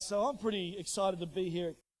So I'm pretty excited to be here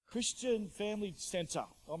at Christian Family Centre.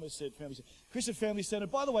 I almost said Family Centre. Christian Family Centre.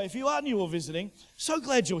 By the way, if you are new or visiting, so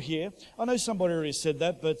glad you're here. I know somebody already said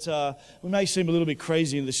that, but we may seem a little bit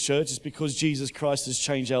crazy in this church. It's because Jesus Christ has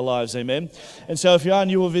changed our lives, amen? And so if you are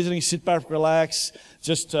new or visiting, sit back, relax,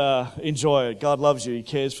 just enjoy it. God loves you, He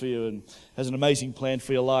cares for you, and has an amazing plan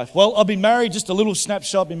for your life. Well, I've been married, just a little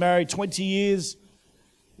snapshot, been married 20 years.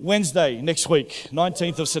 Wednesday, next week,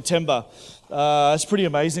 19th of September. It's pretty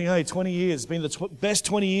amazing, hey, 20 years. It's been the best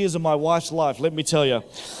 20 years of my wife's life, let me tell you.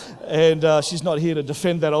 And she's not here to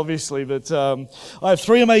defend that, obviously, but I have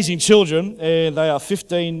three amazing children, and they are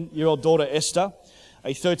 15-year-old daughter Esther,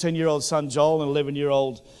 a 13-year-old son Joel, and an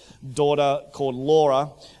 11-year-old daughter called Laura.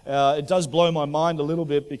 It does blow my mind a little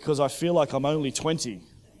bit because I feel like I'm only 20.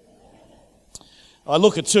 I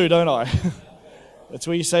look at two, don't I? That's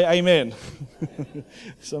where you say amen.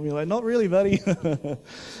 Some of you are like, not really, buddy.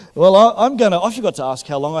 Well, I forgot to ask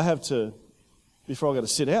how long I have before I got to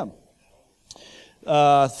sit down.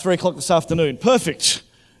 3 o'clock this afternoon. Perfect.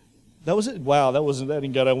 That was it? Wow, that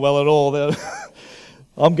didn't go down well at all.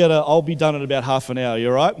 I'll be done in about half an hour, you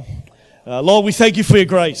all right? Lord, we thank you for your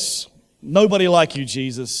grace. Nobody like you,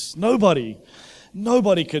 Jesus. Nobody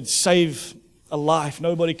could save a life.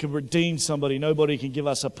 Nobody can redeem somebody. Nobody can give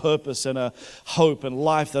us a purpose and a hope and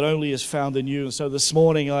life that only is found in you. And so this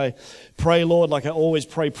morning I pray, Lord, like I always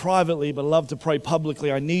pray privately, but love to pray publicly.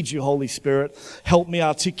 I need you, Holy Spirit. Help me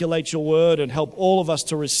articulate your word and help all of us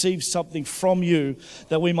to receive something from you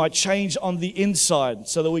that we might change on the inside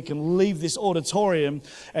so that we can leave this auditorium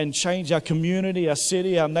and change our community, our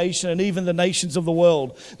city, our nation, and even the nations of the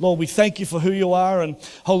world. Lord, we thank you for who you are. And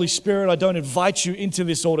Holy Spirit, I don't invite you into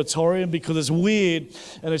this auditorium because it's weird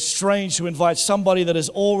and it's strange to invite somebody that is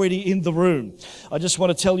already in the room. I just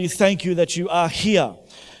want to tell you thank you that you are here.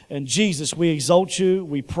 And Jesus, we exalt you,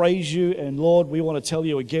 we praise you, and Lord, we want to tell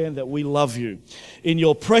you again that we love you. In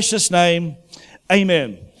your precious name,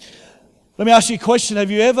 amen. Let me ask you a question.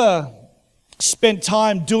 Have you ever spent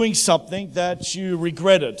time doing something that you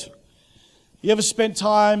regretted? You ever spent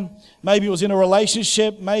time, maybe it was in a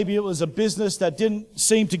relationship, maybe it was a business that didn't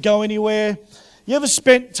seem to go anywhere. You ever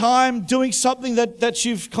spent time doing something that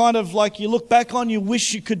you've kind of like, you look back on, you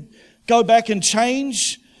wish you could go back and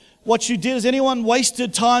change what you did? Has anyone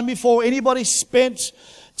wasted time before? Anybody spent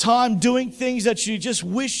time doing things that you just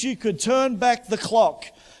wish you could turn back the clock,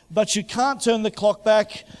 but you can't turn the clock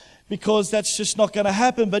back because that's just not going to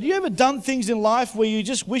happen? But you ever done things in life where you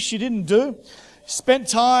just wish you didn't do? Spent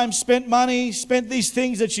time, spent money, spent these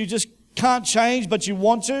things that you just can't change, but you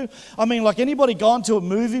want to? I mean, like, anybody gone to a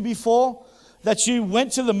movie before? That you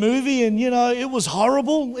went to the movie and, it was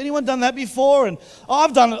horrible? Anyone done that before? And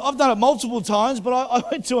I've done it multiple times, but I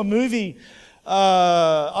went to a movie.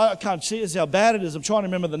 I can't see how bad it is. I'm trying to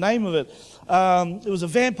remember the name of it. It was a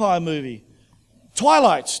vampire movie.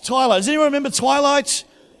 Twilight. Does anyone remember Twilight?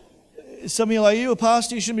 Some of you are like, you a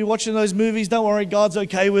pastor, you shouldn't be watching those movies. Don't worry, God's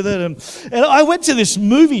okay with it. And I went to this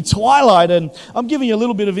movie, Twilight, and I'm giving you a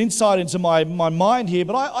little bit of insight into my mind here,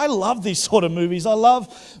 but I love these sort of movies. I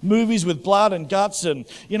love movies with blood and guts and,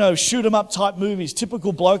 shoot 'em up type movies.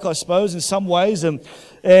 Typical bloke, I suppose, in some ways. And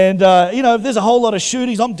if there's a whole lot of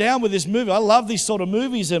shootings, I'm down with this movie. I love these sort of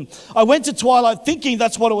movies. And I went to Twilight thinking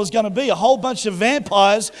that's what it was going to be, a whole bunch of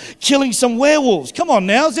vampires killing some werewolves. Come on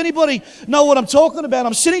now, does anybody know what I'm talking about?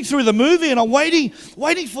 I'm sitting through the movie and I'm waiting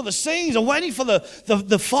for the scenes. I'm waiting for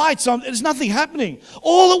the fights. There's nothing happening.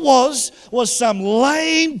 All it was some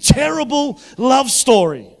lame, terrible love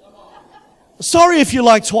story. Sorry if you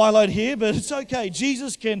like Twilight here, but it's okay.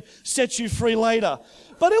 Jesus can set you free later.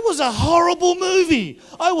 But it was a horrible movie.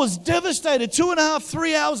 I was devastated. 2.5,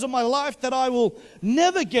 3 hours of my life that I will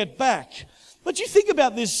never get back. But you think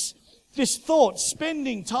about this thought,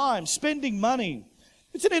 spending time, spending money.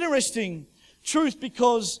 It's an interesting truth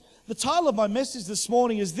because the title of my message this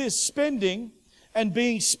morning is this: spending and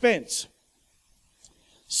being spent.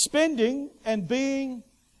 Spending and being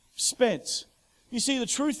spent. You see, the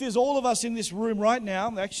truth is all of us in this room right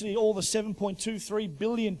now, actually all the 7.23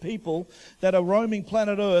 billion people that are roaming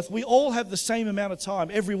planet Earth, we all have the same amount of time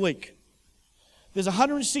every week. There's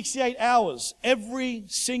 168 hours every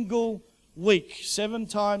single week. 7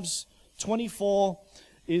 times 24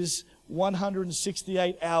 is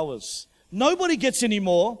 168 hours. Nobody gets any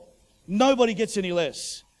more. Nobody gets any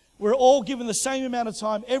less. We're all given the same amount of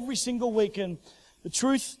time every single week. And the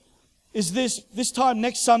truth is this time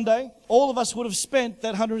next Sunday, all of us would have spent that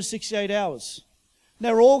 168 hours.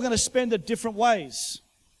 Now, we're all going to spend it different ways,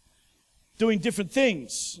 doing different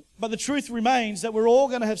things. But the truth remains that we're all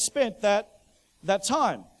going to have spent that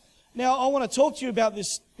time. Now, I want to talk to you about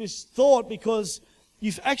this thought because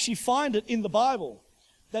you actually find it in the Bible.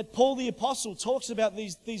 that Paul the Apostle talks about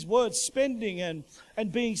these words, spending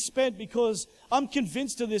and being spent, because I'm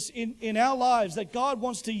convinced of this in our lives, that God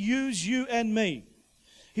wants to use you and me.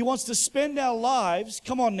 He wants to spend our lives,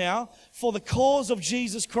 come on now, for the cause of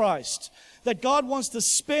Jesus Christ. That God wants to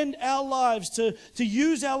spend our lives, to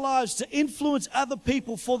use our lives to influence other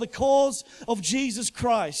people for the cause of Jesus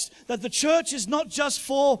Christ. That the church is not just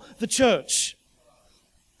for the church.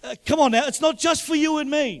 Come on now, it's not just for you and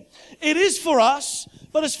me. It is for us,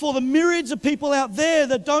 but it's for the myriads of people out there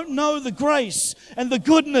that don't know the grace and the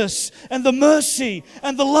goodness and the mercy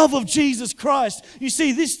and the love of Jesus Christ. You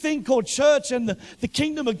see, this thing called church and the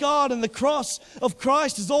kingdom of God and the cross of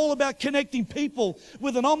Christ is all about connecting people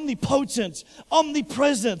with an omnipotent,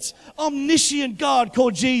 omnipresent, omniscient God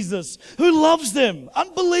called Jesus, who loves them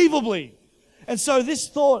unbelievably. And so this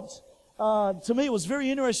thought, to me, was very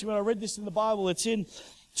interesting when I read this in the Bible. It's in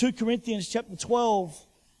 2 Corinthians chapter 12,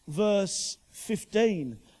 verse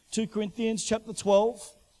 15. 2 Corinthians chapter 12,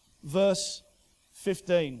 verse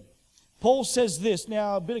 15. Paul says this.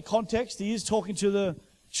 Now, a bit of context. He is talking to the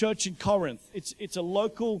church in Corinth. It's a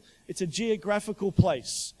local, it's a geographical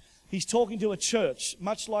place. He's talking to a church,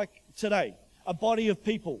 much like today, a body of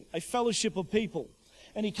people, a fellowship of people.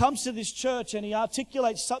 And he comes to this church and he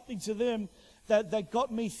articulates something to them that got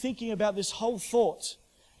me thinking about this whole thought.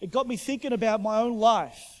 It got me thinking about my own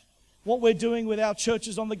life, what we're doing with our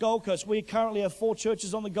churches on the Gold Coast. We currently have 4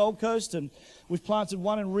 churches on the Gold Coast, and we've planted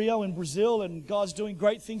one in Rio in Brazil, and God's doing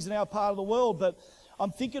great things in our part of the world. But I'm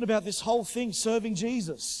thinking about this whole thing, serving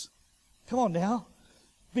Jesus. Come on now.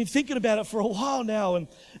 Been thinking about it for a while now, and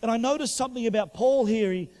I noticed something about Paul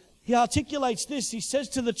here. He articulates this. He says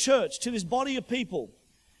to the church, to this body of people,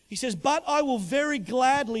 he says, "But I will very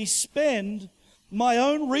gladly spend my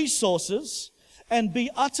own resources and be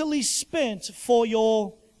utterly spent for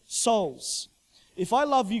your souls. If I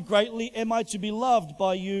love you greatly, am I to be loved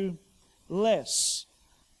by you less?"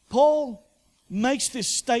 Paul makes this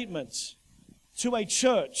statement to a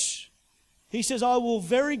church. He says, "I will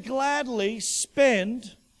very gladly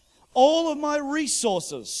spend all of my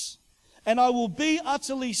resources, and I will be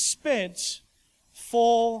utterly spent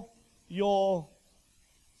for your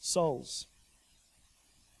souls."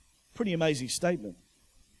 Pretty amazing statement.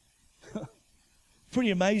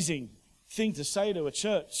 Pretty amazing thing to say to a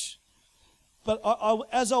church. But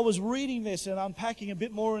as I was reading this and unpacking a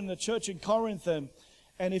bit more in the church in Corinth, and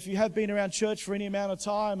if you have been around church for any amount of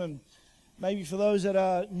time, and maybe for those that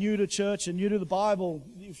are new to church and new to the Bible,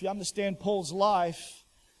 if you understand Paul's life,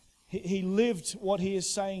 he lived what he is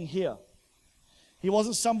saying here. He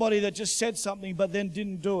wasn't somebody that just said something but then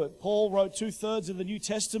didn't do it. Paul wrote 2/3 of the New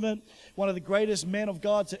Testament, one of the greatest men of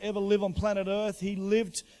God to ever live on planet Earth. He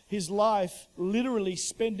lived his life literally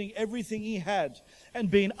spending everything he had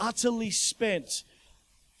and being utterly spent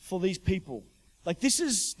for these people. Like, this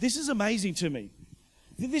is amazing to me.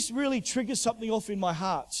 This really triggers something off in my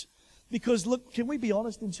heart. Because look, can we be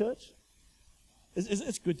honest in church?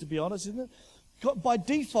 It's good to be honest, isn't it? By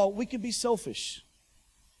default, we can be selfish.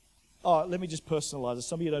 Oh, let me just personalize it.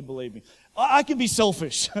 Some of you don't believe me. I can be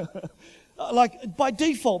selfish. Like, by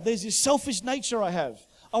default, there's this selfish nature I have.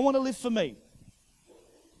 I want to live for me.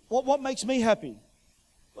 What makes me happy?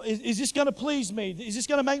 Is this going to please me? Is this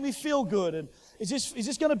going to make me feel good? And is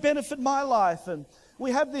this going to benefit my life? And we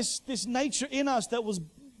have this nature in us that was,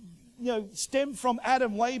 stemmed from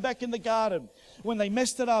Adam way back in the garden when they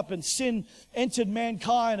messed it up and sin entered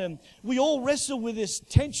mankind. And we all wrestle with this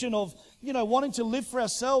tension of, wanting to live for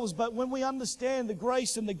ourselves. But when we understand the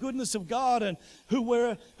grace and the goodness of God and who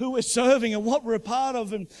we're serving and what we're a part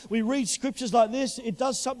of, and we read scriptures like this, it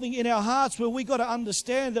does something in our hearts where we got to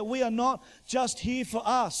understand that we are not just here for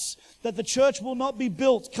us. That the church will not be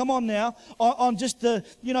built, come on now, on just the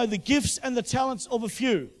gifts and the talents of a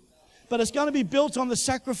few. But it's going to be built on the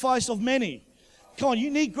sacrifice of many. Come on,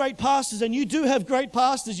 you need great pastors, and you do have great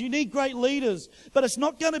pastors. You need great leaders, but it's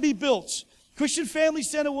not going to be built. Christian Family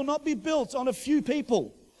Center will not be built on a few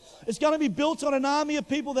people. It's going to be built on an army of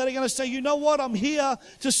people that are going to say, you know what, I'm here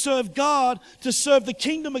to serve God, to serve the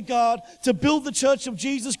kingdom of God, to build the church of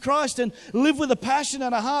Jesus Christ, and live with a passion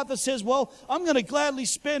and a heart that says, well, I'm going to gladly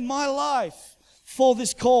spend my life for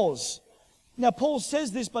this cause. Now, Paul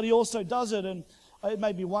says this, but he also does it, and it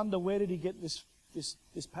made me wonder, where did he get this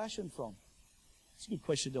passion from? It's a good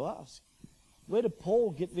question to ask. Where did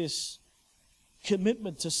Paul get this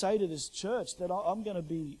commitment to say to this church that I'm going to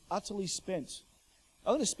be utterly spent?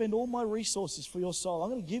 I'm going to spend all my resources for your soul.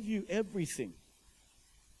 I'm going to give you everything.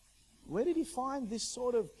 Where did he find this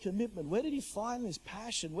sort of commitment? Where did he find this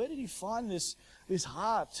passion? Where did he find this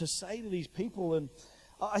heart to say to these people? And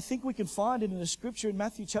I think we can find it in the scripture in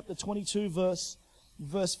Matthew chapter 22, verse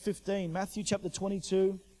verse 15. Matthew chapter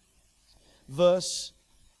 22, verse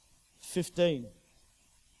 15.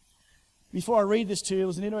 Before I read this to you, it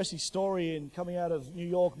was an interesting story coming out of New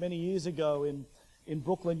York many years ago in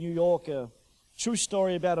Brooklyn, New York. A true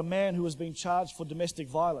story about a man who was being charged for domestic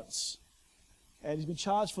violence. And he's been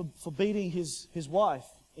charged for beating his wife.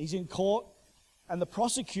 He's in court, and the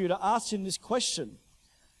prosecutor asked him this question.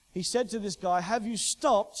 He said to this guy, "Have you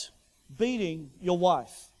stopped beating your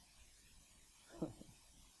wife?"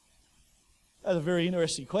 That's a very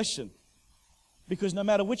interesting question. Because no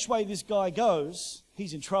matter which way this guy goes,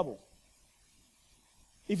 he's in trouble.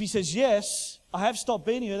 If he says, "Yes, I have stopped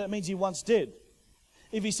beating her," that means he once did.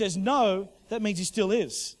 If he says no, that means he still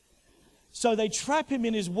is. So they trap him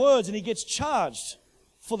in his words and he gets charged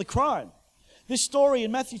for the crime. This story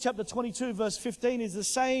in Matthew chapter 22, verse 15 is the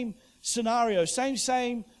same scenario.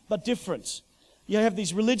 Same, but different. You have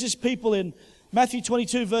these religious people in Matthew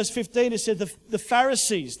 22, verse 15, it said the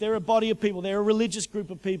Pharisees, they're a body of people. They're a religious group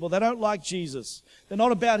of people. They don't like Jesus. They're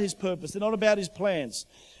not about his purpose. They're not about his plans.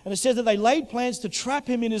 And it says that they laid plans to trap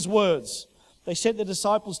him in his words. They sent the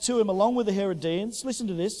disciples to him along with the Herodians. Listen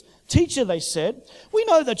to this. "Teacher," they said, "we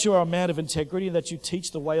know that you are a man of integrity and that you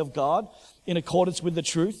teach the way of God in accordance with the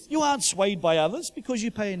truth. You aren't swayed by others because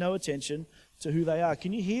you pay no attention to who they are."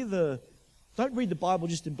 Can you hear don't read the Bible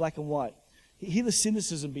just in black and white. Hear the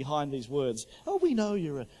cynicism behind these words. "Oh, we know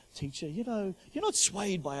you're a teacher. You know, you're not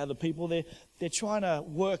swayed by other people. They're trying to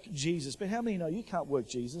work Jesus. But how many know you can't work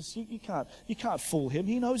Jesus? You can't fool him.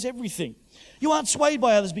 He knows everything. You aren't swayed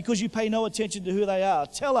by others because you pay no attention to who they are.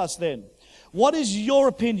 Tell us then, what is your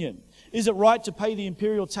opinion? Is it right to pay the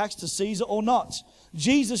imperial tax to Caesar or not?"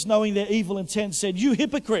 Jesus, knowing their evil intent, said, "You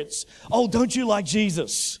hypocrites. Oh, don't you like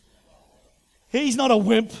Jesus? He's not a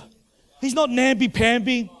wimp. He's not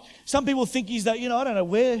namby-pamby. Some people think he's that, I don't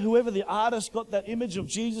know whoever the artist got that image of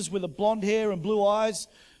Jesus with the blonde hair and blue eyes.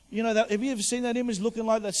 Have you ever seen that image looking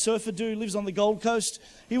like that surfer dude who lives on the Gold Coast?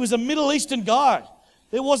 He was a Middle Eastern guy.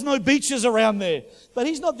 There was no beaches around there. But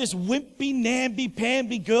he's not this wimpy,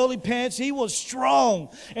 namby-pamby, girly pants. He was strong.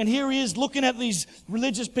 And here he is looking at these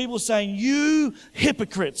religious people saying, "You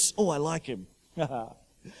hypocrites." Oh, I like him.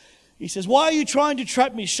 He says, "Why are you trying to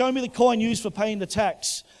trap me? Show me the coin used for paying the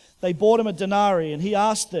tax." They bought him a denarii, and he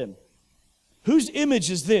asked them, "Whose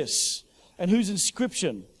image is this, and whose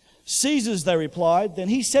inscription?" "Caesar's," they replied. Then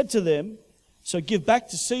he said to them, "So give back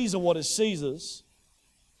to Caesar what is Caesar's,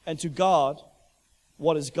 and to God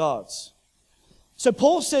what is God's." So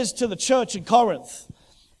Paul says to the church in Corinth,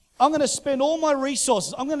 "I'm going to spend all my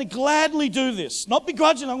resources. I'm going to gladly do this. Not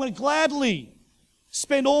begrudging, I'm going to gladly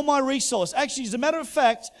spend all my resources. Actually, as a matter of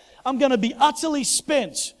fact, I'm going to be utterly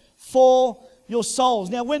spent for your souls."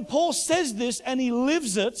 Now, when Paul says this and he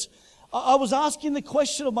lives it, I was asking the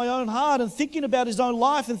question of my own heart and thinking about his own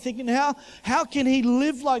life and thinking, how can he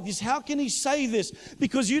live like this? How can he say this?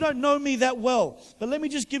 Because you don't know me that well. But let me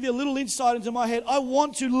just give you a little insight into my head. I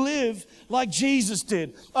want to live like Jesus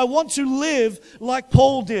did. I want to live like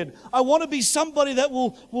Paul did. I want to be somebody that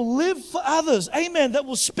will live for others. Amen. That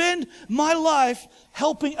will spend my life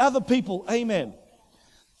helping other people. Amen.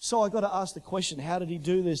 So I got to ask the question, how did he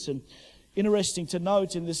do this? And interesting to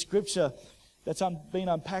note in this scripture that's been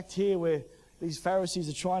unpacked here, where these Pharisees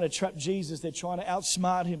are trying to trap Jesus. They're trying to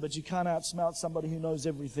outsmart him, but you can't outsmart somebody who knows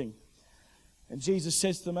everything. And Jesus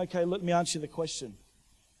says to them, "Okay, let me answer the question.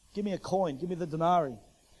 Give me a coin. Give me the denarii."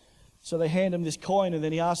 So they hand him this coin, and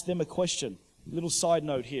then he asks them a question. Little side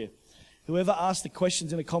note here. Whoever asks the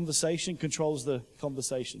questions in a conversation controls the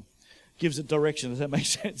conversation. Gives it direction. Does that make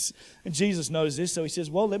sense? And Jesus knows this, so he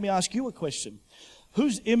says, "Well, let me ask you a question.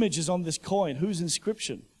 Whose image is on this coin? Whose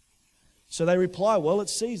inscription?" So they reply, "Well,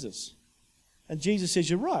 it's Caesar's." And Jesus says,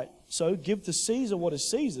 "You're right. So give to Caesar what is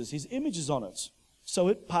Caesar's. His image is on it. So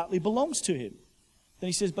it partly belongs to him." Then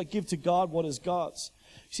he says, "But give to God what is God's."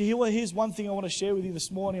 See, here's one thing I want to share with you this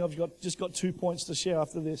morning. I've just got 2 points to share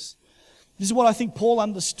after this. This is what I think Paul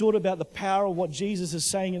understood about the power of what Jesus is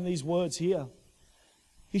saying in these words here.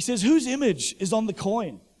 He says, whose image is on the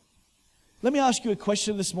coin? Let me ask you a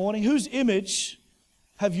question this morning. Whose image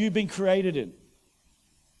have you been created in?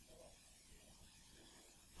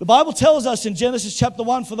 The Bible tells us in Genesis chapter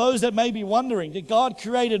 1, for those that may be wondering, that God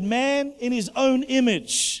created man in his own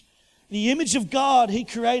image. The image of God, he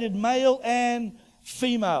created male and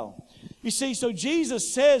female. You see, so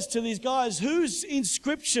Jesus says to these guys, whose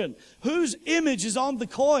inscription, whose image is on the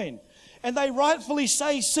coin? And they rightfully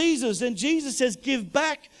say Caesar's. And Jesus says, give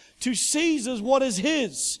back to Caesar's what is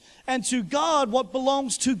his, and to God what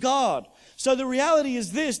belongs to God. So the reality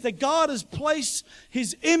is this, that God has placed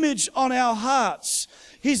his image on our hearts.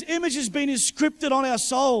 His image has been inscripted on our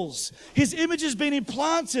souls. His image has been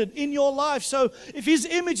implanted in your life. So if His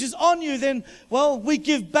image is on you, then, well, we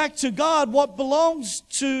give back to God what belongs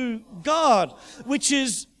to God, which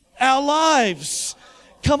is our lives.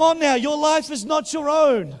 Come on now, your life is not your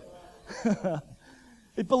own.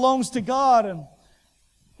 It belongs to God. And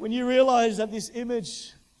when you realize that this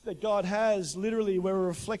image that God has, literally we're a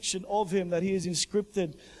reflection of Him, that He has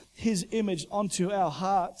inscripted His image onto our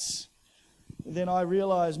hearts, then I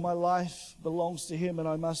realize my life belongs to Him and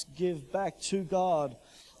I must give back to God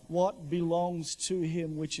what belongs to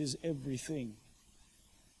Him, which is everything.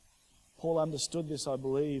 Paul understood this, I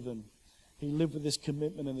believe, and he lived with this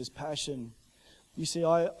commitment and this passion. You see,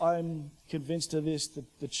 I'm convinced of this, that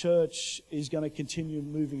the church is going to continue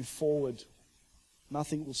moving forward.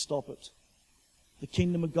 Nothing will stop it. The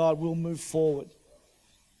kingdom of God will move forward.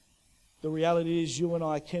 The reality is you and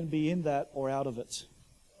I can be in that or out of it.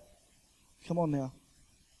 Come on now.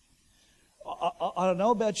 I don't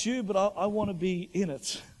know about you, but I want to be in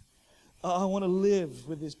it. I want to live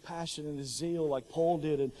with this passion and this zeal like Paul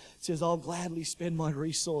did. And it says, I'll gladly spend my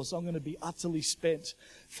resource. I'm going to be utterly spent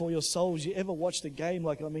for your souls. You ever watched a game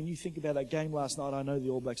you think about that game last night. I know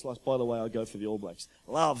the All Blacks lost. By the way, I go for the All Blacks.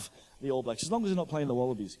 Love the All Blacks. As long as they're not playing the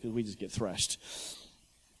Wallabies, because we just get thrashed.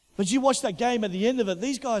 But you watch that game, at the end of it,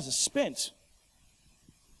 these guys are spent.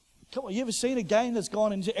 Come on, you ever seen a game that's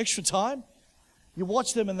gone into extra time? You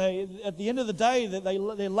watch them and at the end of the day,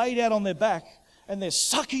 they're laid out on their back. And they're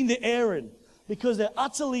sucking the air in because they're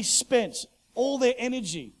utterly spent. All their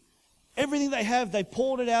energy, everything they have, they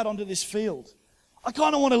poured it out onto this field. I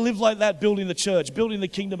kind of want to live like that, building the church, building the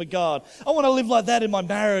kingdom of God. I want to live like that in my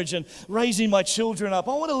marriage and raising my children up.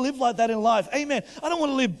 I want to live like that in life. Amen. I don't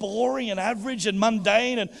want to live boring and average and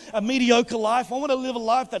mundane and a mediocre life. I want to live a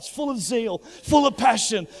life that's full of zeal, full of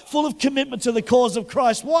passion, full of commitment to the cause of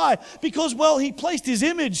Christ. Why? Because, well, He placed His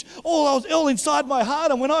image all inside my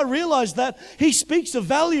heart. And when I realized that, He speaks of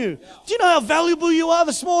value. Do you know how valuable you are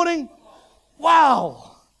this morning?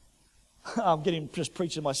 Wow. I'm getting just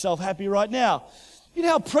preaching myself happy right now. You know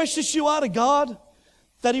how precious you are to God,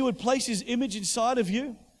 that He would place His image inside of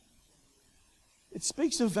you? It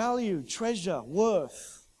speaks of value, treasure,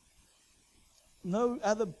 worth. No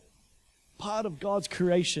other part of God's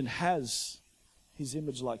creation has His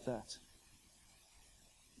image like that.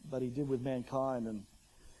 But He did with mankind. And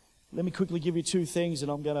let me quickly give you two things, and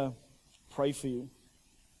I'm going to pray for you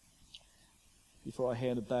before I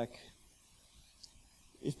hand it back.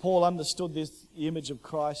 If Paul understood this, the image of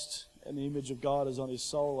Christ and the image of God is on his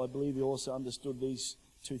soul, I believe he also understood these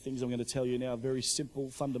two things I'm going to tell you now, very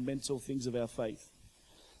simple, fundamental things of our faith.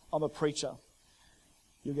 I'm a preacher.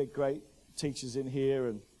 You'll get great teachers in here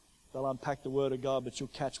and they'll unpack the Word of God, but you'll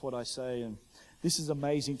catch what I say. And this is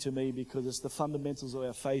amazing to me because it's the fundamentals of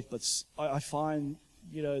our faith. But I find,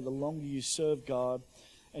 the longer you serve God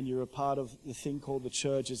and you're a part of the thing called the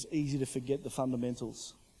church, it's easy to forget the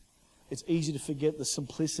fundamentals. It's easy to forget the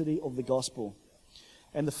simplicity of the gospel.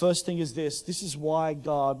 And the first thing is this. This is why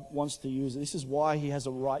God wants to use it. This is why He has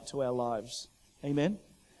a right to our lives. Amen?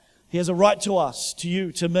 He has a right to us, to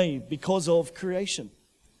you, to me, because of creation.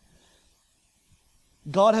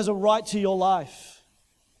 God has a right to your life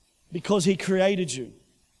because He created you.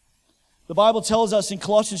 The Bible tells us in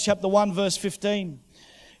Colossians chapter 1, verse 15,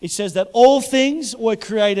 it says that all things were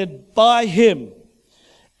created by Him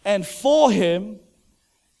and for Him,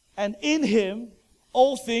 and in Him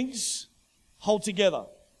all things hold together.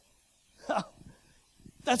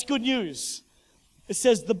 That's good news. It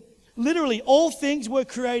says literally all things were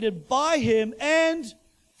created by Him and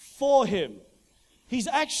for Him. He's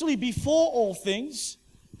actually before all things,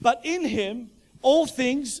 but in Him all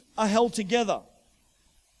things are held together.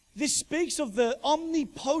 This speaks of the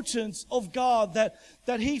omnipotence of God,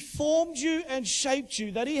 that He formed you and shaped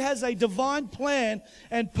you, that He has a divine plan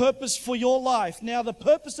and purpose for your life. Now, the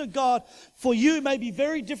purpose of God for you may be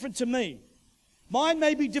very different to me. Mine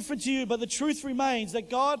may be different to you, but the truth remains that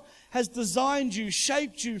God has designed you,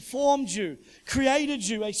 shaped you, formed you, created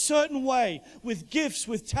you a certain way with gifts,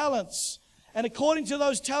 with talents. And according to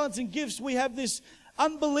those talents and gifts, we have this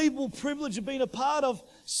unbelievable privilege of being a part of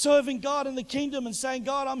serving God in the kingdom and saying,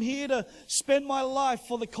 God, I'm here to spend my life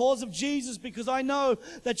for the cause of Jesus because I know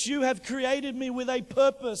that you have created me with a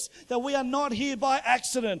purpose, that we are not here by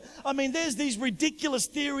accident. I mean, there's these ridiculous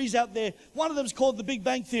theories out there. One of them is called the Big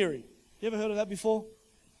Bang Theory. You ever heard of that before?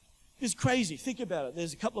 It's crazy. Think about it.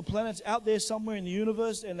 There's a couple of planets out there somewhere in the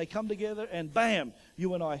universe and they come together and bam,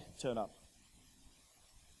 you and I turn up.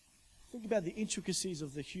 Think about the intricacies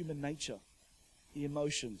of the human nature. The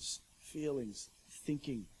emotions, feelings,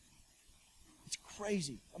 thinking. It's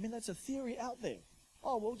crazy. I mean, that's a theory out there.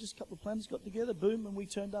 Oh, well, just a couple of planets got together, boom, and we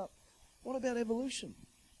turned up. What about evolution?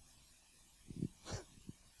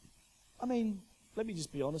 I mean, let me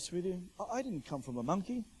just be honest with you. I didn't come from a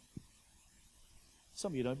monkey.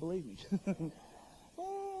 Some of you don't believe me.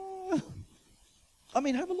 I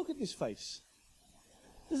mean, have a look at this face.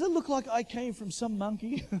 Does it look like I came from some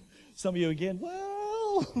monkey? Some of you again,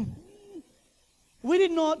 well, we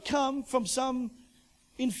did not come from some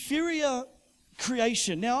inferior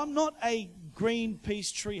creation. Now, I'm not a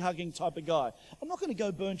Greenpeace tree-hugging type of guy. I'm not going to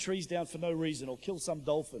go burn trees down for no reason or kill some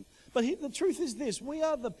dolphin. But the truth is this, we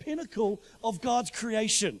are the pinnacle of God's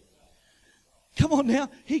creation. Come on now,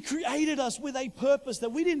 He created us with a purpose,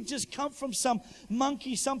 that we didn't just come from some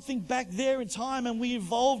monkey, something back there in time, and we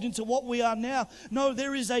evolved into what we are now. No,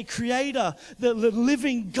 there is a creator, the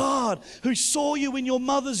living God, who saw you in your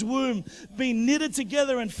mother's womb, being knitted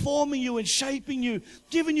together and forming you and shaping you,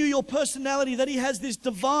 giving you your personality, that He has this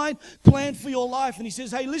divine plan for your life. And He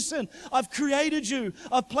says, hey, listen, I've created you.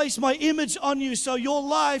 I've placed my image on you, so your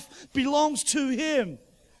life belongs to Him.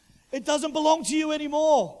 It doesn't belong to you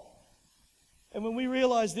anymore. And when we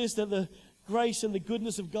realize this, that the grace and the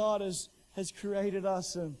goodness of God has created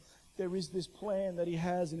us, and there is this plan that He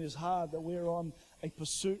has in His heart, that we're on a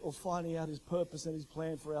pursuit of finding out His purpose and His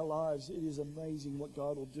plan for our lives, it is amazing what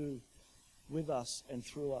God will do with us and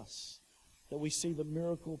through us. That we see the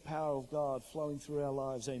miracle power of God flowing through our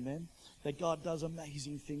lives, amen? That God does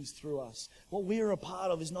amazing things through us. What we are a part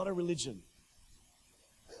of is not a religion.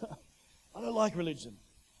 I don't like religion.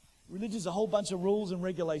 Religion is a whole bunch of rules and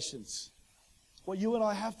regulations. What you and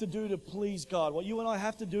I have to do to please God. What you and I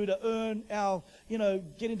have to do to earn our,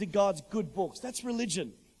 get into God's good books. That's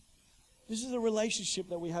religion. This is a relationship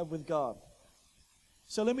that we have with God.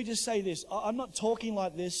 So let me just say this. I'm not talking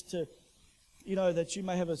like this to, that you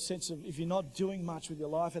may have a sense of, if you're not doing much with your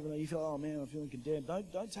life, and you feel, oh man, I'm feeling condemned.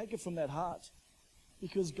 Don't take it from that heart.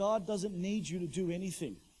 Because God doesn't need you to do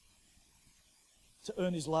anything to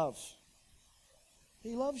earn His love.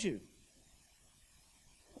 He loves you.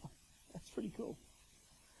 That's pretty cool.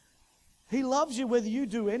 He loves you whether you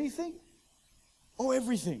do anything or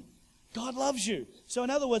everything. God loves you. So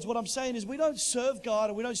in other words, what I'm saying is we don't serve God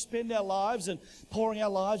and we don't spend our lives and pouring our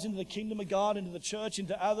lives into the kingdom of God, into the church,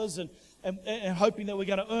 into others, and hoping that we're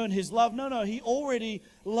going to earn His love. No, He already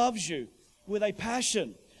loves you with a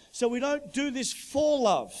passion. So we don't do this for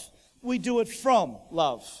love. We do it from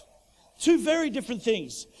love. Two very different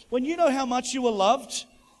things. When you know how much you are loved,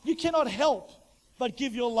 you cannot help but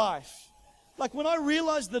give your life. Like when I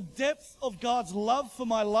realize the depth of God's love for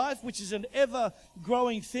my life, which is an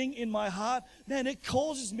ever-growing thing in my heart, man, it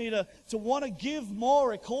causes me to want to give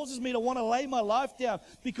more. It causes me to want to lay my life down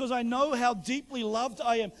because I know how deeply loved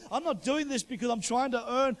I am. I'm not doing this because I'm trying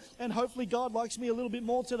to earn and hopefully God likes me a little bit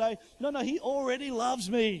more today. No, He already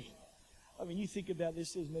loves me. I mean, you think about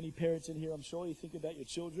this, there's many parents in here, I'm sure. You think about your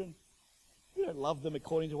children. You don't love them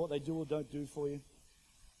according to what they do or don't do for you.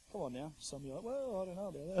 Come on now. Some of you are like, well, I don't know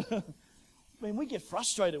about that. I mean, we get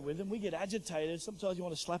frustrated with them. We get agitated. Sometimes you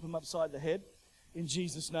want to slap them upside the head in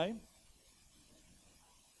Jesus' name.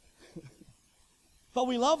 But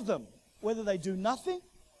we love them, whether they do nothing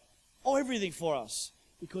or everything for us,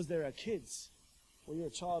 because they're our kids. Well, you're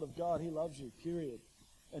a child of God. He loves you, period.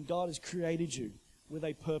 And God has created you with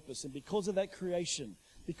a purpose. And because of that creation,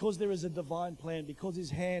 because there is a divine plan, because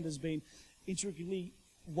His hand has been intricately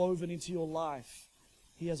woven into your life,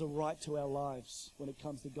 He has a right to our lives when it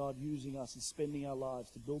comes to God using us and spending our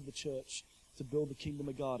lives to build the church, to build the kingdom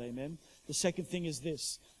of God. Amen. The second thing is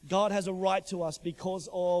this. God has a right to us because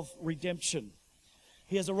of redemption.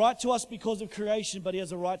 He has a right to us because of creation, but He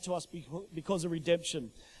has a right to us because of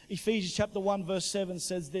redemption. Ephesians chapter 1 verse 7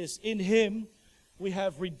 says this, in Him we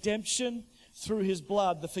have redemption through His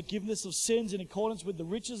blood, the forgiveness of sins in accordance with the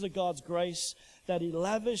riches of God's grace that He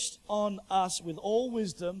lavished on us with all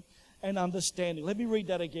wisdom and understanding. Let me read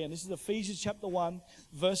that again. This is Ephesians chapter 1,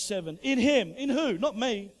 verse 7. In Him, in who? Not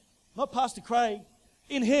me, not Pastor Craig.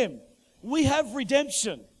 In Him, we have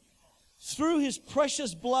redemption through His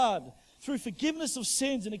precious blood, through forgiveness of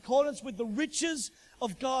sins in accordance with the riches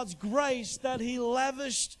of God's grace that He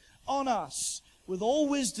lavished on us with all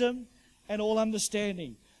wisdom and all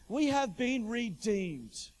understanding. We have been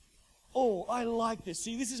redeemed. Oh, I like this.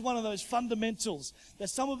 See, this is one of those fundamentals that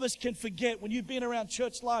some of us can forget. When you've been around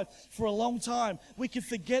church life for a long time, we can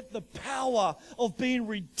forget the power of being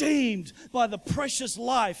redeemed by the precious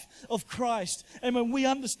life of Christ. And when we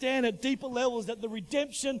understand at deeper levels that the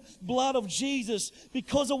redemption blood of Jesus,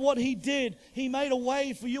 because of what He did, He made a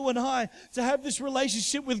way for you and I to have this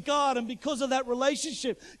relationship with God. And because of that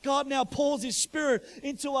relationship, God now pours His Spirit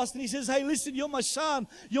into us. And He says, hey, listen, you're my son,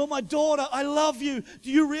 you're my daughter, I love you.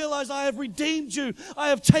 Do you realize I I have redeemed you. I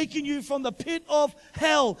have taken you from the pit of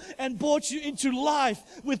hell and brought you into life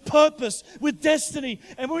with purpose, with destiny.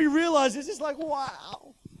 And when we realize this, it's like,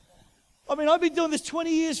 wow. I mean, I've been doing this 20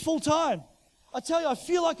 years full time. I tell you, I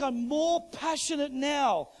feel like I'm more passionate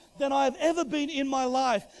now than I have ever been in my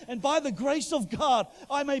life. And by the grace of God,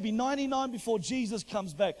 I may be 99 before Jesus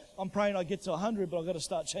comes back. I'm praying I get to 100, but I've got to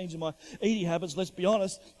start changing my eating habits, let's be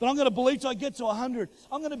honest. But I'm going to believe till I get to 100.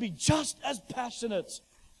 I'm going to be just as passionate.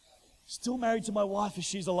 Still married to my wife as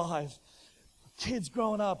she's alive. Kids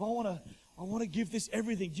growing up. I want to give this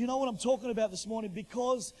everything. Do you know what I'm talking about this morning?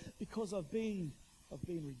 Because I've been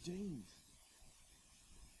redeemed.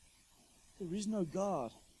 There is no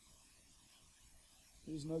God.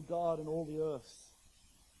 There is no God in all the earth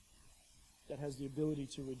that has the ability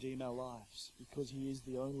to redeem our lives, because He is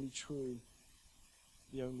the only true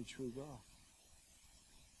God.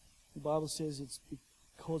 The Bible says it's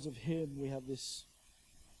because of Him we have this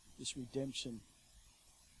redemption.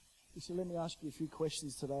 So let me ask you a few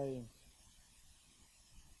questions today.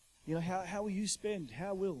 You know, how will you spend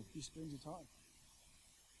your time?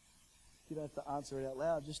 You don't have to answer it out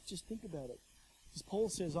loud. Just think about it. Because Paul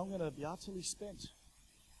says, I'm going to be utterly spent.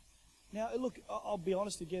 Now, look, I'll be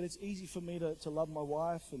honest again. It's easy for me to love my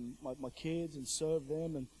wife and my kids and serve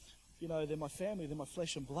them. And, you know, they're my family. They're my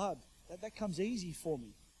flesh and blood. That comes easy for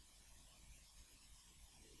me.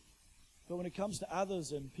 But when it comes to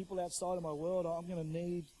others and people outside of my world, I'm going to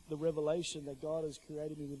need the revelation that God has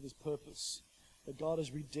created me with this purpose. That God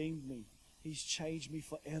has redeemed me. He's changed me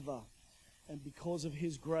forever. And because of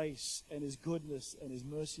His grace and His goodness and His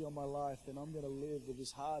mercy on my life, then I'm going to live with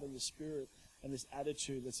this heart and this spirit and this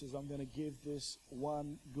attitude that says I'm going to give this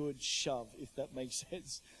one good shove, if that makes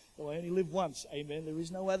sense. So I only live once, amen. There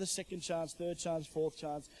is no other second chance, third chance, fourth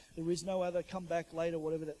chance. There is no other come back later,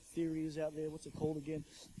 whatever that theory is out there. What's it called again?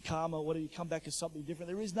 Karma, whatever, you come back as something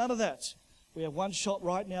different. There is none of that. We have one shot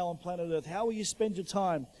right now on planet Earth. How will you spend your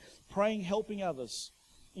time? Praying, helping others,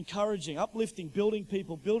 encouraging, uplifting, building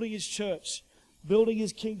people, building His church, building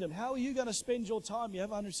His kingdom. How are you going to spend your time? You have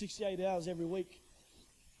 168 hours every week.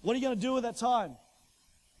 What are you going to do with that time?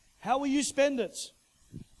 How will you spend it?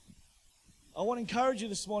 I want to encourage you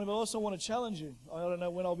this morning, but I also want to challenge you. I don't know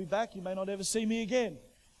when I'll be back. You may not ever see me again.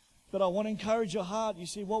 But I want to encourage your heart. You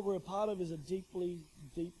see, what we're a part of is a deeply,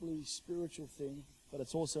 deeply spiritual thing, but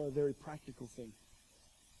it's also a very practical thing.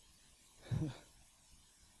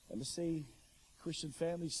 And to see Christian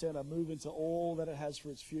Family Center move into all that it has for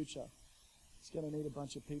its future, it's going to need a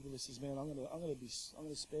bunch of people that says, man, I'm going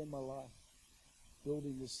to spend my life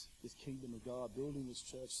building this kingdom of God, building this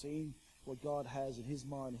church, seeing what God has in His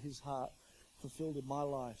mind, His heart, fulfilled in my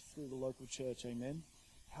life through the local church, amen?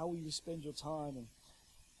 How will you spend your time, and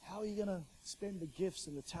how are you going to spend the gifts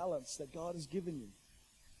and the talents that God has given you?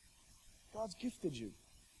 God's gifted you.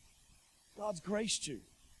 God's graced you.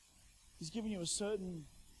 He's given you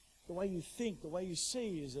the way you think, the way you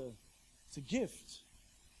see it's a gift.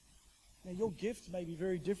 Now, your gift may be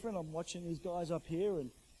very different. I'm watching these guys up here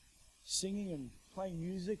and singing and playing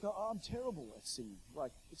music. I'm terrible at singing.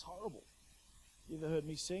 Like, it's horrible. You ever heard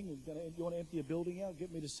me sing? You want to empty a building out?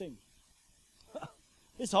 Get me to sing.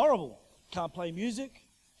 It's horrible. Can't play music.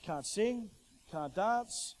 Can't sing. Can't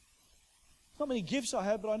dance. Not many gifts I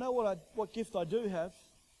have, but I know what gift I do have.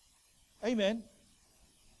 Amen.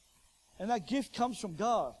 And that gift comes from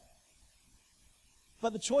God.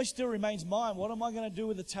 But the choice still remains mine. What am I going to do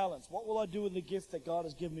with the talents? What will I do with the gift that God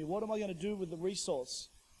has given me? What am I going to do with the resources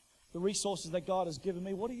that God has given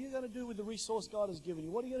me? What are you going to do with the resource God has given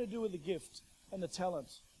you? What are you going to do with the gift and the talent?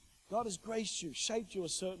 God has graced you, shaped you a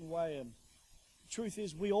certain way. And the truth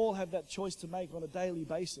is, we all have that choice to make on a daily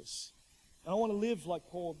basis. And I want to live like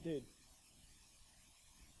Paul did.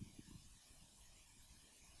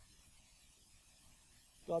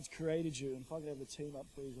 God's created you. And if I could have the team up,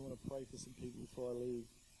 please, I want to pray for some people before I leave.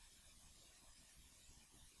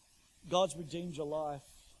 God's redeemed your life.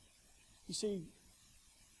 You see,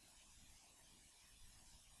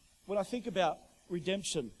 when I think about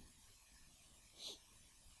redemption,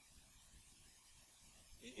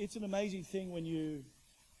 it's an amazing thing when you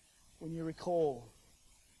recall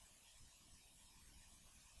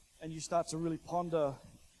and you start to really ponder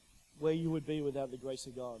where you would be without the grace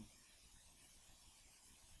of God.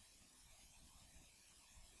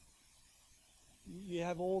 You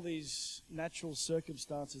have all these natural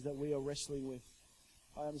circumstances that we are wrestling with.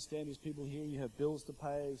 I understand there's people here, you have bills to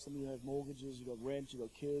pay, some of you have mortgages, you've got rent, you've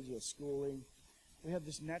got kids, you've got schooling. We have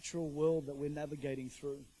this natural world that we're navigating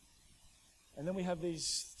through. And then we have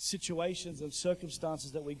these situations and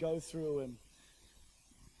circumstances that we go through, and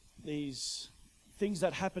these things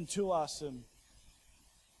that happen to us, and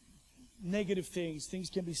negative things. Things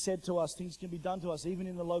can be said to us. Things can be done to us, even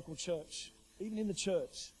in the local church. Even in the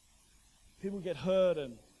church. People get hurt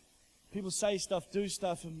and people say stuff, do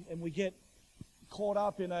stuff, and we get caught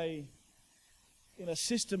up in a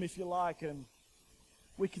system, if you like, and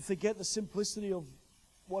we can forget the simplicity of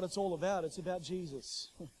what it's all about. It's about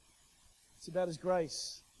Jesus. It's about His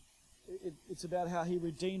grace. It's about how He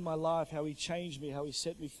redeemed my life, how He changed me, how He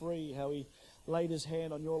set me free, how He laid His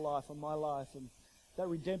hand on your life, on my life, and that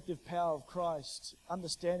redemptive power of Christ.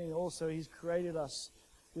 Understanding also He's created us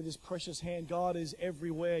with His precious hand. God is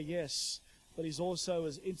everywhere, yes, but He's also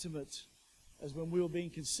as intimate as when we were being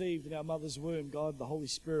conceived in our mother's womb. God, the Holy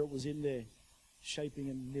Spirit, was in there, shaping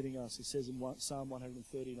and knitting us. It says in Psalm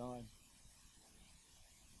 139.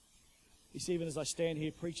 You see, even as I stand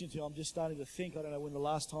here preaching to you, I'm just starting to think. I don't know when the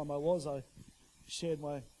last time I shared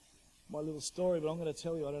my little story, but I'm going to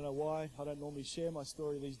tell you, I don't know why. I don't normally share my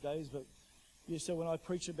story these days, but you see, when I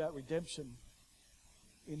preach about redemption,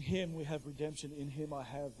 in Him we have redemption. In Him I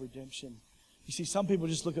have redemption. You see, some people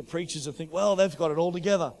just look at preachers and think, well, they've got it all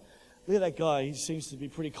together. Look at that guy. He seems to be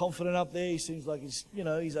pretty confident up there. He seems like he's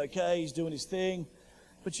okay. He's doing his thing.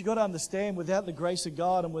 But you've got to understand, without the grace of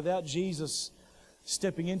God and without Jesus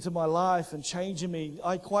stepping into my life and changing me,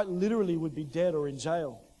 I quite literally would be dead or in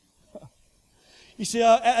jail. You see,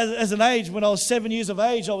 as an age, when I was 7 years of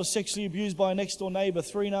age, I was sexually abused by a next-door neighbor.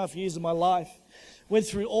 3.5 years of my life. Went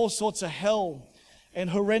through all sorts of hell and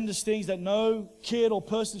horrendous things that no kid or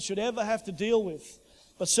person should ever have to deal with.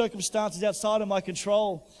 But circumstances outside of my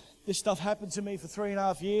control, this stuff happened to me for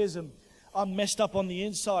 3.5 years, and I'm messed up on the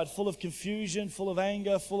inside, full of confusion, full of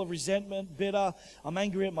anger, full of resentment, bitter. I'm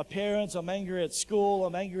angry at my parents. I'm angry at school.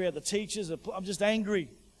 I'm angry at the teachers. I'm just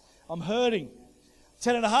angry. I'm hurting.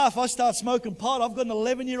 10.5, I start smoking pot. I've got an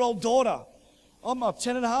 11-year-old daughter. I'm up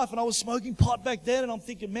 10.5, and I was smoking pot back then, and I'm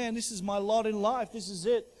thinking, man, this is my lot in life. This is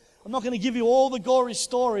it. I'm not going to give you all the gory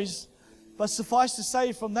stories, but suffice to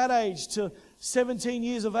say, from that age to 17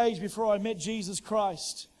 years of age before I met Jesus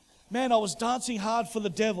Christ, man, I was dancing hard for the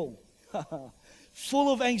devil.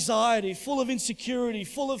 Full of anxiety, full of insecurity,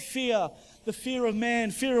 full of fear, the fear of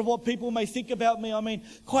man, fear of what people may think about me. I mean,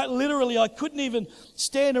 quite literally, I couldn't even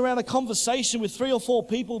stand around a conversation with 3 or 4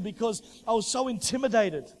 people because I was so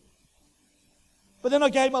intimidated. But then I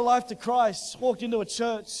gave my life to Christ, walked into a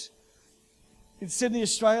church in Sydney,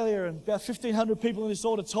 Australia, and about 1,500 people in this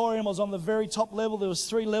auditorium. I was on the very top level. There was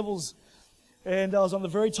 3 levels, and I was on the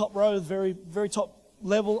very top row, very, very top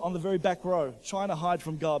level on the very back row, trying to hide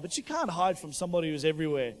from God. But you can't hide from somebody who's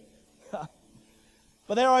everywhere.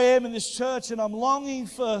 But there I am in this church, and I'm longing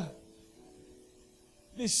for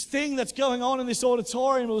this thing that's going on in this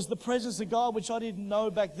auditorium. It was the presence of God, which I didn't know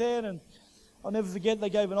back then. And I'll never forget, they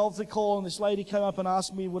gave an altar call, and this lady came up and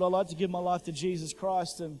asked me, would I like to give my life to Jesus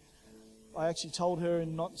Christ? And I actually told her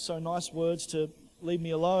in not so nice words to leave me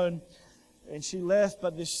alone. And she left,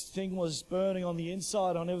 but this thing was burning on the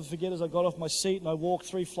inside. I'll never forget, as I got off my seat and I walked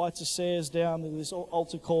 3 flights of stairs down to this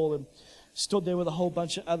altar call and stood there with a whole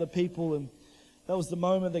bunch of other people. And that was the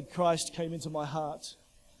moment that Christ came into my heart.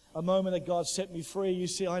 A moment that God set me free. You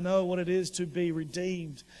see, I know what it is to be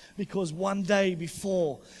redeemed, because one day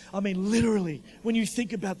before, I mean, literally, when you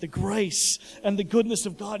think about the grace and the goodness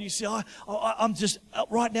of God, you see, I'm just,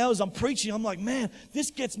 right now as I'm preaching, I'm like, man,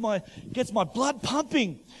 this gets my blood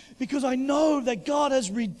pumping, because I know that God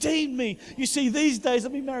has redeemed me. You see, these days,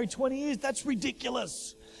 I've been married 20 years, that's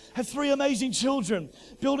ridiculous. Have 3 amazing children,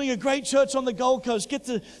 building a great church on the Gold Coast, get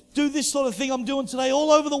to do this sort of thing I'm doing today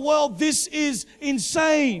all over the world. This is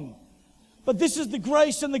insane. But this is the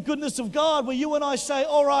grace and the goodness of God, where you and I say,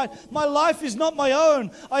 all right, my life is not my own.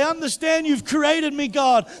 I understand you've created me,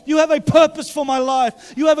 God. You have a purpose for my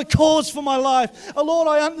life. You have a cause for my life. Oh, Lord,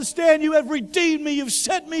 I understand you have redeemed me. You've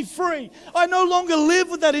set me free. I no longer live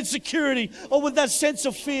with that insecurity or with that sense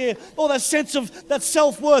of fear or that sense of that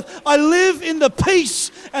self-worth. I live in the peace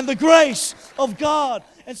and the grace of God.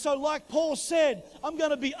 And so, like Paul said, I'm going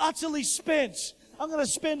to be utterly spent. I'm going to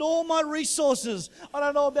spend all my resources. I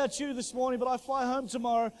don't know about you this morning, but I fly home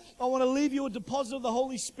tomorrow. I want to leave you a deposit of the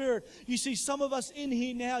Holy Spirit. You see, some of us in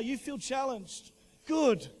here now, you feel challenged.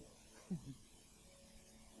 Good.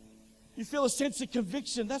 You feel a sense of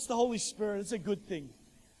conviction. That's the Holy Spirit. It's a good thing.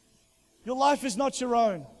 Your life is not your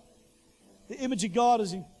own. The image of God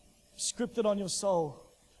is scripted on your soul,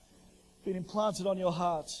 been implanted on your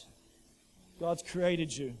heart. God's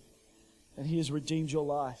created you, and He has redeemed your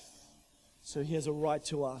life. So He has a right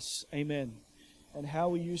to us. Amen. And how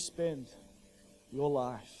will you spend your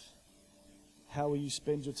life? How will you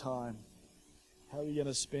spend your time? How are you going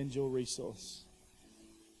to spend your resource?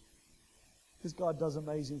 Because God does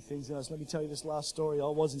amazing things in us. Let me tell you this last story. I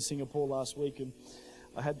was in Singapore last week, and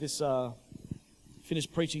I had this,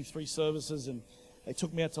 finished preaching 3 services, and they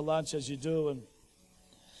took me out to lunch, as you do, and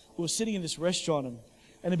we were sitting in this restaurant,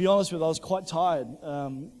 and to be honest with you, I was quite tired.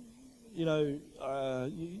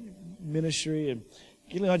 Ministry, and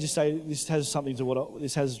can I just say this has something to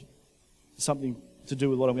do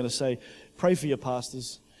with what I'm going to say. Pray for your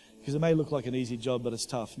pastors, because it may look like an easy job, but it's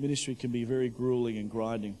tough. Ministry can be very grueling and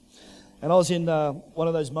grinding. And I was in one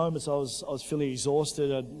of those moments. I was feeling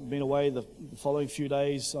exhausted. I'd been away the following few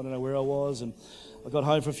days. I don't know where I was, and I got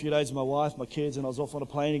home for a few days with my wife, my kids, and I was off on a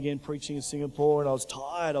plane again preaching in Singapore, and I was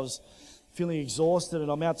tired. I was feeling exhausted,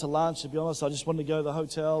 and I'm out to lunch. To be honest, I just wanted to go to the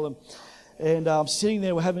hotel, and I'm sitting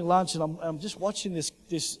there. We're having lunch, and I'm just watching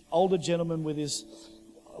this older gentleman with his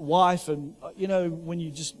wife. And when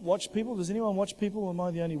you just watch people, does anyone watch people, or am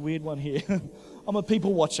I the only weird one here? I'm a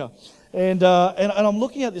people watcher, and I'm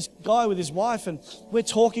looking at this guy with his wife, and we're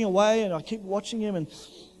talking away, and I keep watching him, and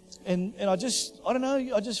I don't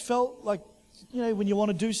know, I just felt like, when you want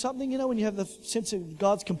to do something, when you have the sense of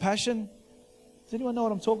God's compassion. Does anyone know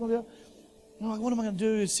what I'm talking about? Like, what am I going to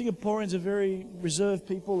do? Singaporeans are very reserved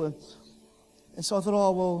people, and so I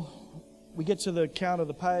thought, we get to the counter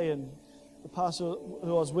to pay, and the pastor who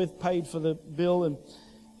I was with paid for the bill,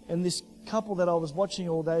 and this couple that I was watching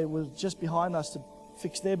all day was just behind us to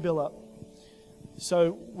fix their bill up.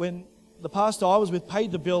 So when the pastor I was with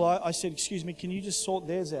paid the bill, I said, "Excuse me, can you just sort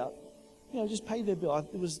theirs out? Just pay their bill."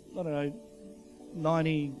 It was, I don't know,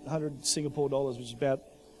 90, 100 Singapore dollars, which is about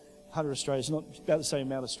 100 Australian. It's not about the same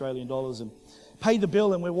amount of Australian dollars. And paid the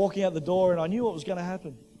bill, and we're walking out the door, and I knew what was going to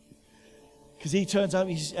happen. Because he turns up,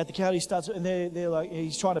 he's at the counter, he starts, and they're like,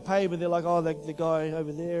 he's trying to pay, but they're like, oh, the guy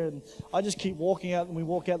over there. And I just keep walking out, and we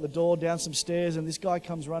walk out the door, down some stairs, and this guy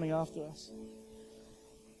comes running after us.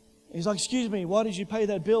 He's like, "Excuse me, why did you pay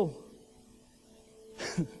that bill?"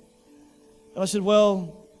 And I said,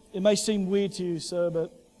 "Well, it may seem weird to you, sir,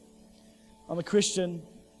 but I'm a Christian,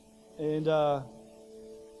 and I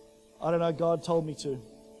don't know, God told me to."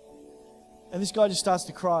 And this guy just starts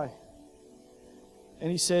to cry.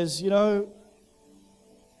 And he says,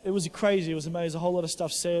 it was crazy. It was amazing. A whole lot of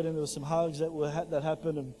stuff said, and there were some hugs that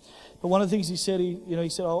happened. But one of the things he said, he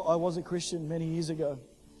said, I was a Christian many years ago,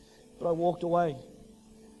 but I walked away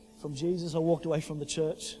from Jesus. I walked away from the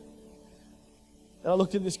church. And I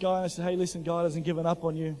looked at this guy and I said, "Hey, listen, God hasn't given up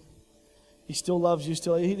on you. He still loves you.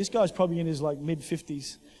 This guy's probably in his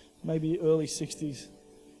mid-50s, maybe early 60s.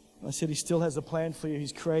 And I said, He still has a plan for you.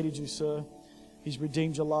 He's created you, sir. He's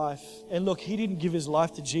redeemed your life." And look, he didn't give his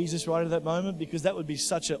life to Jesus right at that moment, because that would be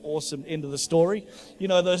such an awesome end of the story.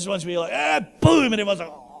 Those ones where you're like, boom, and everyone's like,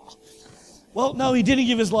 oh. Well, no, he didn't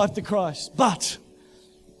give his life to Christ. But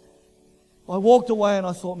I walked away and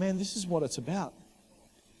I thought, man, this is what it's about.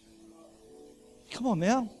 Come on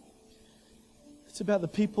now. It's about the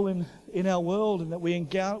people in our world, and that we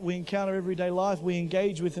encounter everyday life, we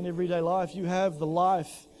engage with in everyday life. You have the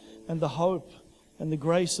life and the hope and the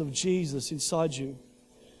grace of Jesus inside you.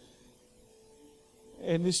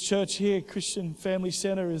 And this church here, Christian Family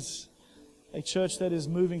Center, is a church that is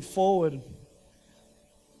moving forward.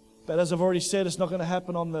 But as I've already said, it's not going to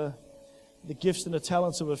happen on the gifts and the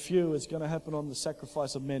talents of a few. It's going to happen on the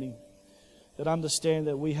sacrifice of many, that understand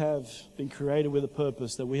that we have been created with a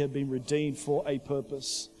purpose, that we have been redeemed for a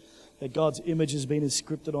purpose, that God's image has been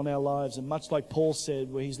inscripted on our lives. And much like Paul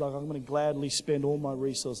said, where he's like, "I'm going to gladly spend all my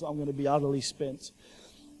resources. I'm going to be utterly spent."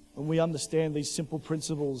 When we understand these simple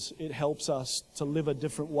principles, it helps us to live a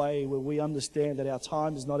different way, where we understand that our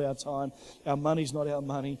time is not our time, our money is not our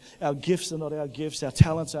money, our gifts are not our gifts, our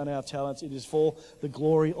talents aren't our talents. It is for the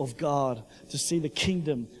glory of God, to see the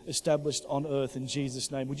kingdom established on earth in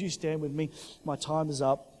Jesus' name. Would you stand with me? My time is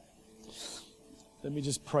up. Let me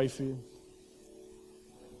just pray for you.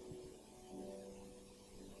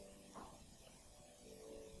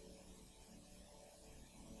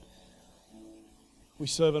 We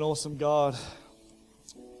serve an awesome God.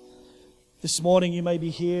 This morning you may be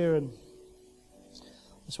here, and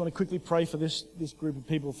I just want to quickly pray for this group of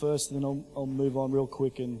people first, and then I'll move on real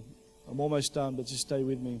quick, and I'm almost done, but just stay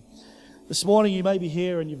with me. This morning you may be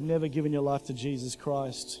here and you've never given your life to Jesus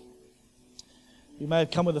Christ. You may have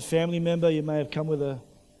come with a family member, you may have come with a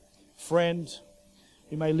friend,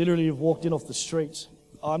 you may literally have walked in off the street.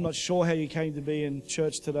 I'm not sure how you came to be in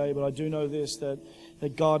church today, but I do know this, that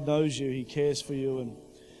God knows you, He cares for you, and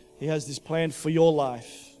He has this plan for your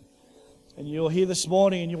life. And you're here this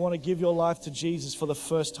morning and you want to give your life to Jesus for the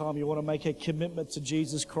first time. You want to make a commitment to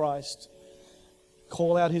Jesus Christ.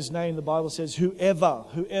 Call out His name. The Bible says, whoever,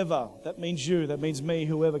 that means you, that means me,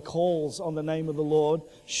 whoever calls on the name of the Lord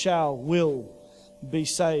will be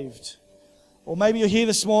saved. Or maybe you're here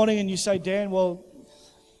this morning and you say, Dan, well,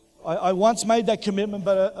 I once made that commitment,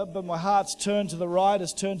 but my heart's turned to the right,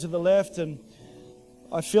 it's turned to the left, and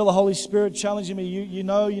I feel the Holy Spirit challenging me. You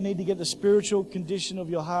know you need to get the spiritual condition of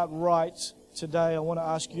your heart right today. I want to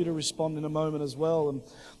ask you to respond in a moment as well, and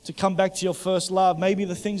to come back to your first love. Maybe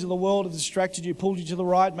the things of the world have distracted you, pulled you to the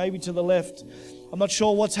right, maybe to the left. I'm not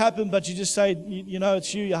sure what's happened, but you just say, you know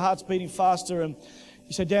it's you, your heart's beating faster, and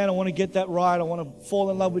you say, Dan, I want to get that right. I want to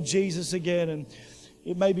fall in love with Jesus again. And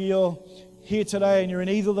it maybe you're here today and you're in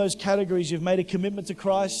either of those categories. You've made a commitment to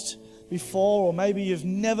Christ before, or maybe you've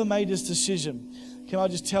never made this decision. Can I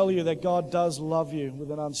just tell you that God does love you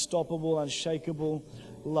with an unstoppable, unshakable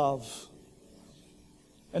love.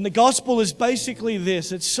 And the gospel is basically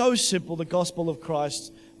this. It's so simple, the gospel of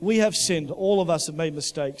Christ. We have sinned. All of us have made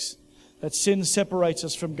mistakes. That sin separates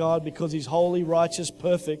us from God because He's holy, righteous,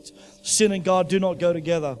 perfect. Sin and God do not go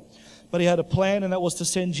together. But He had a plan, and that was to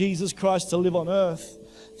send Jesus Christ to live on earth.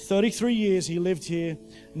 33 years He lived here,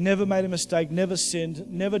 never made a mistake, never sinned,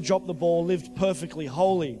 never dropped the ball, lived perfectly,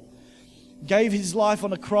 holy. Gave His life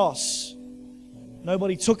on a cross.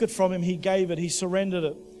 Nobody took it from Him. He gave it. He surrendered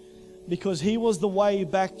it. Because He was the way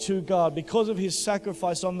back to God. Because of His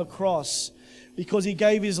sacrifice on the cross. Because He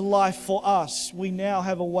gave His life for us. We now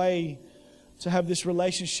have a way to have this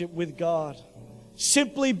relationship with God.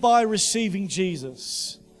 Simply by receiving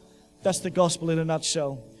Jesus. That's the gospel in a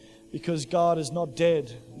nutshell. Because God is not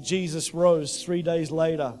dead. Jesus rose 3 days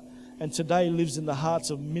later. And today lives in the hearts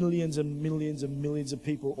of millions and millions and millions of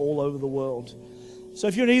people all over the world. So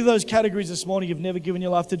if you're in either of those categories this morning, you've never given your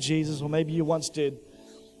life to Jesus, or maybe you once did,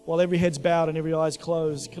 while every head's bowed and every eye's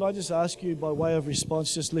closed, could I just ask you by way of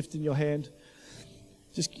response, just lifting your hand.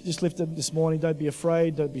 Just lift it this morning. Don't be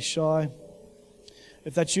afraid. Don't be shy.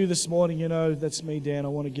 If that's you this morning, you know, that's me, Dan. I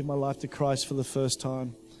want to give my life to Christ for the first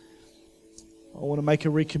time. I want to make a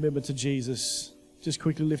recommitment to Jesus. Just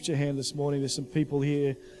quickly lift your hand this morning. There's some people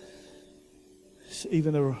here.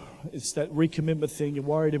 It's that recommitment thing. You're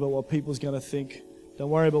worried about what people's going to think. Don't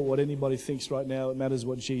worry about what anybody thinks right now. It matters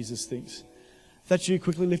what Jesus thinks. If that's you,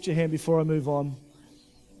 quickly lift your hand before I move on.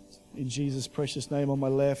 In Jesus' precious name, on my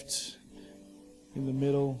left, in the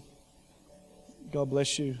middle. God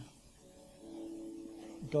bless you.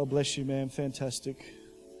 God bless you, man. Fantastic.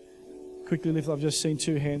 Quickly lift. I've just seen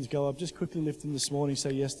 2 hands go up. Just quickly lift them this morning.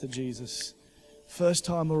 Say yes to Jesus. First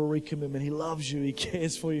time of a recommitment. He loves you. He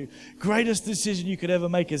cares for you. Greatest decision you could ever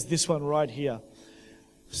make is this one right here.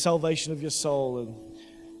 Salvation of your soul. And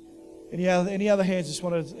any other hands?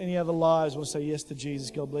 Any other lives want to say yes to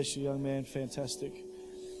Jesus? God bless you, young man. Fantastic.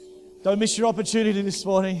 Don't miss your opportunity this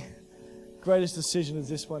morning. Greatest decision is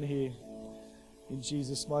this one here. In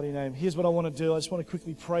Jesus' mighty name. Here's what I want to do. I just want to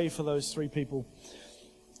quickly pray for those 3 people.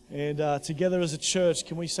 And together as a church,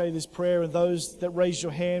 can we say this prayer? And those that raised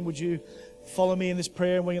your hand, would you follow me in this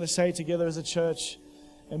prayer? And we're going to say it together as a church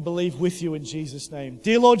and believe with you in Jesus' name.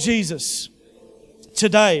 Dear Lord Jesus,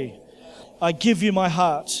 today I give you my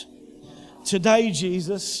heart. Today,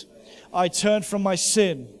 Jesus, I turn from my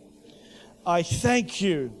sin. I thank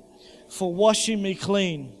you for washing me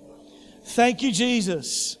clean. Thank you,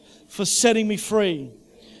 Jesus, for setting me free.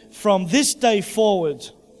 From this day forward,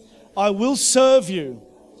 I will serve you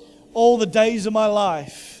all the days of my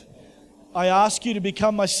life. I ask you to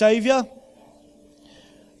become my Savior,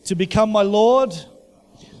 to become my Lord,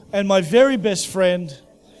 and my very best friend.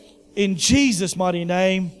 In Jesus' mighty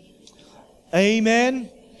name, amen,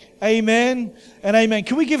 amen, and amen.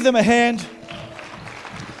 Can we give them a hand?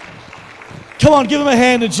 Come on, give them a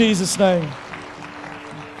hand in Jesus' name.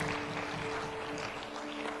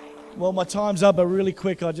 Well, my time's up, but really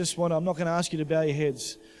quick, I'm not going to ask you to bow your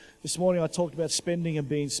heads. This morning I talked about spending and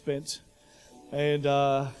being spent. And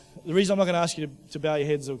the reason I'm not going to ask you to bow your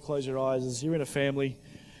heads or close your eyes is you're in a family.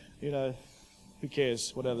 You know, who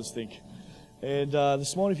cares what others think? And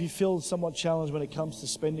this morning, if you feel somewhat challenged when it comes to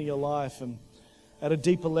spending your life and at a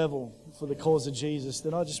deeper level for the cause of Jesus,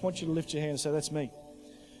 then I just want you to lift your hand and say, that's me.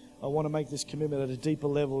 I want to make this commitment at a deeper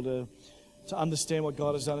level to understand what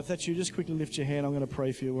God has done. If that's you, just quickly lift your hand. I'm going to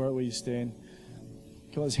pray for you where you stand.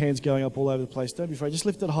 Come on, there's hands going up all over the place. Don't be afraid. Just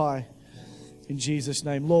lift it high. In Jesus'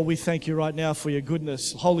 name. Lord, we thank you right now for your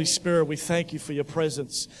goodness. Holy Spirit, we thank you for your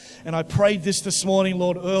presence. And I prayed this morning,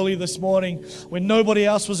 Lord, early this morning when nobody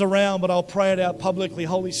else was around, but I'll pray it out publicly.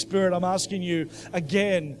 Holy Spirit, I'm asking you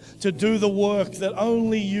again to do the work that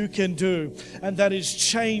only you can do, and that is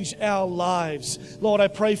change our lives. Lord, I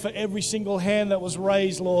pray for every single hand that was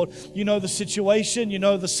raised, Lord. You know the situation, you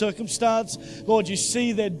know the circumstance. Lord, you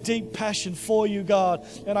see their deep passion for you, God.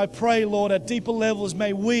 And I pray, Lord, at deeper levels,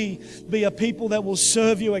 may we be a people people that will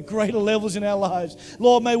serve you at greater levels in our lives.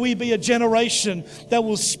 Lord, may we be a generation that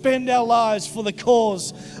will spend our lives for the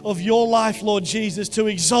cause of your life, Lord Jesus, to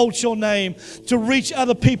exalt your name, to reach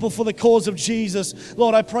other people for the cause of Jesus.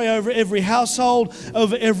 Lord, I pray over every household,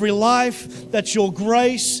 over every life, that your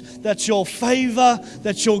grace, that your favor,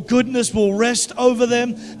 that your goodness will rest over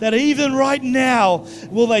them, that even right now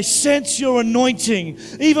will they sense your anointing,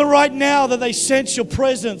 even right now that they sense your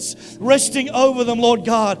presence resting over them, Lord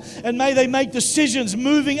God. And may they make decisions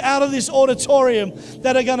moving out of this auditorium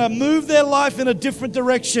that are going to move their life in a different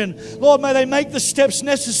direction. Lord, may they make the steps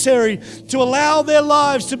necessary to allow their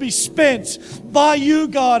lives to be spent by you,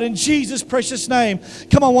 God, in Jesus' precious name.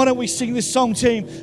 Come on, why don't we sing this song, team?